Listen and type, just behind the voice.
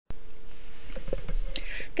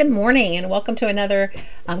Good morning, and welcome to another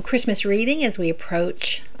Christmas reading as we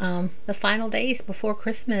approach the final days before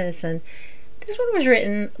Christmas. And this one was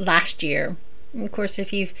written last year. And of course,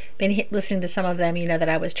 if you've been listening to some of them, you know that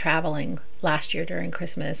I was traveling last year during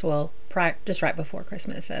Christmas. Well, just right before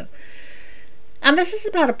Christmas. So, this is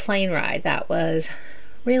about a plane ride that was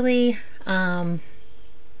really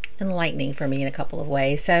enlightening for me in a couple of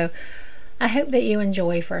ways. So, I hope that you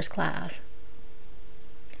enjoy first class.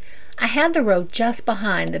 I had the row just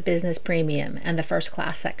behind the business premium and the first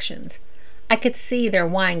class sections. I could see their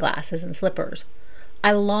wine glasses and slippers.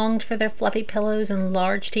 I longed for their fluffy pillows and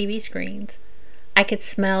large TV screens. I could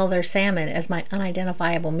smell their salmon as my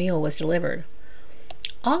unidentifiable meal was delivered.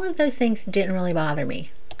 All of those things didn't really bother me.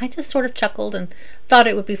 I just sort of chuckled and thought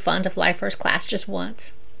it would be fun to fly first class just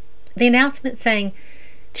once. The announcement saying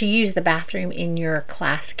to use the bathroom in your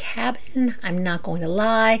class cabin, I'm not going to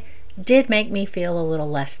lie, did make me feel a little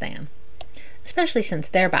less than, especially since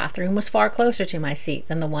their bathroom was far closer to my seat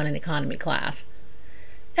than the one in economy class.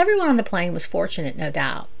 Everyone on the plane was fortunate, no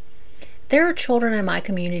doubt. There are children in my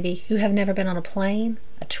community who have never been on a plane,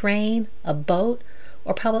 a train, a boat,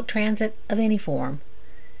 or public transit of any form.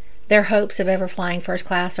 Their hopes of ever flying first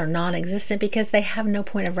class are non-existent because they have no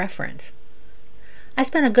point of reference. I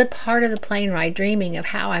spent a good part of the plane ride dreaming of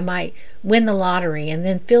how I might win the lottery and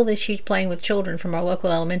then fill this huge plane with children from our local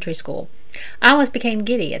elementary school. I almost became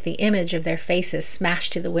giddy at the image of their faces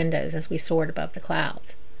smashed to the windows as we soared above the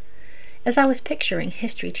clouds. As I was picturing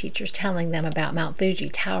history teachers telling them about Mount Fuji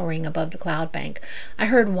towering above the cloud bank, I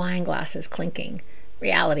heard wine glasses clinking.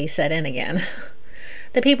 Reality set in again.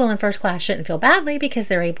 The people in first class shouldn't feel badly because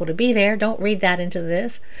they're able to be there. Don't read that into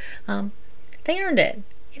this. They earned it.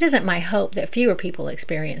 It isn't my hope that fewer people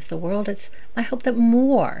experience the world. It's my hope that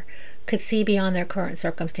more could see beyond their current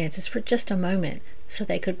circumstances for just a moment so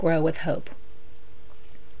they could grow with hope.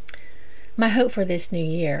 My hope for this new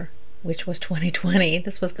year, which was 2020,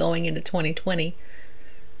 this was going into 2020,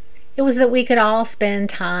 it was that we could all spend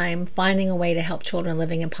time finding a way to help children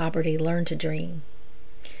living in poverty learn to dream.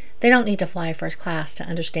 They don't need to fly first class to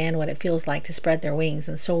understand what it feels like to spread their wings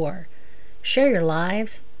and soar. Share your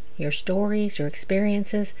lives, your stories, your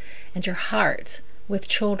experiences, and your hearts with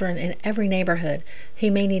children in every neighborhood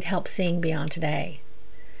who may need help seeing beyond today.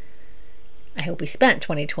 I hope we spent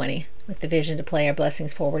 2020 with the vision to play our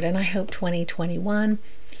blessings forward, and I hope 2021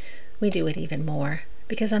 we do it even more.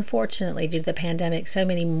 Because unfortunately, due to the pandemic, so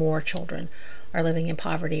many more children are living in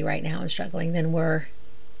poverty right now and struggling than were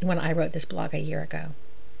when I wrote this blog a year ago.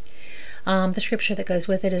 The scripture that goes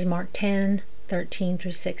with it is Mark 10:13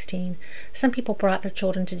 through 16. Some people brought their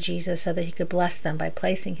children to Jesus so that he could bless them by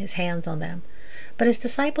placing his hands on them. But his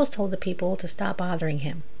disciples told the people to stop bothering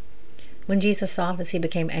him. When Jesus saw this, he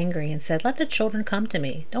became angry and said, "Let the children come to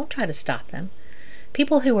me. Don't try to stop them.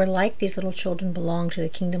 People who are like these little children belong to the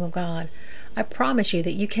kingdom of God. I promise you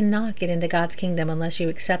that you cannot get into God's kingdom unless you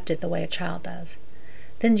accept it the way a child does."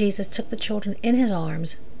 Then Jesus took the children in his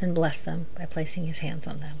arms and blessed them by placing his hands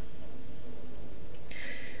on them.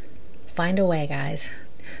 Find a way, guys.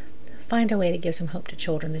 Find a way to give some hope to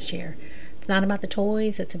children this year. It's not about the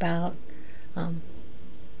toys. It's about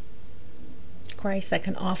Christ that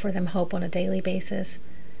can offer them hope on a daily basis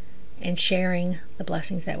and sharing the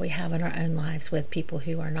blessings that we have in our own lives with people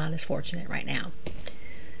who are not as fortunate right now.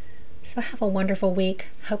 So have a wonderful week.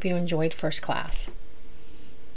 Hope you enjoyed first class.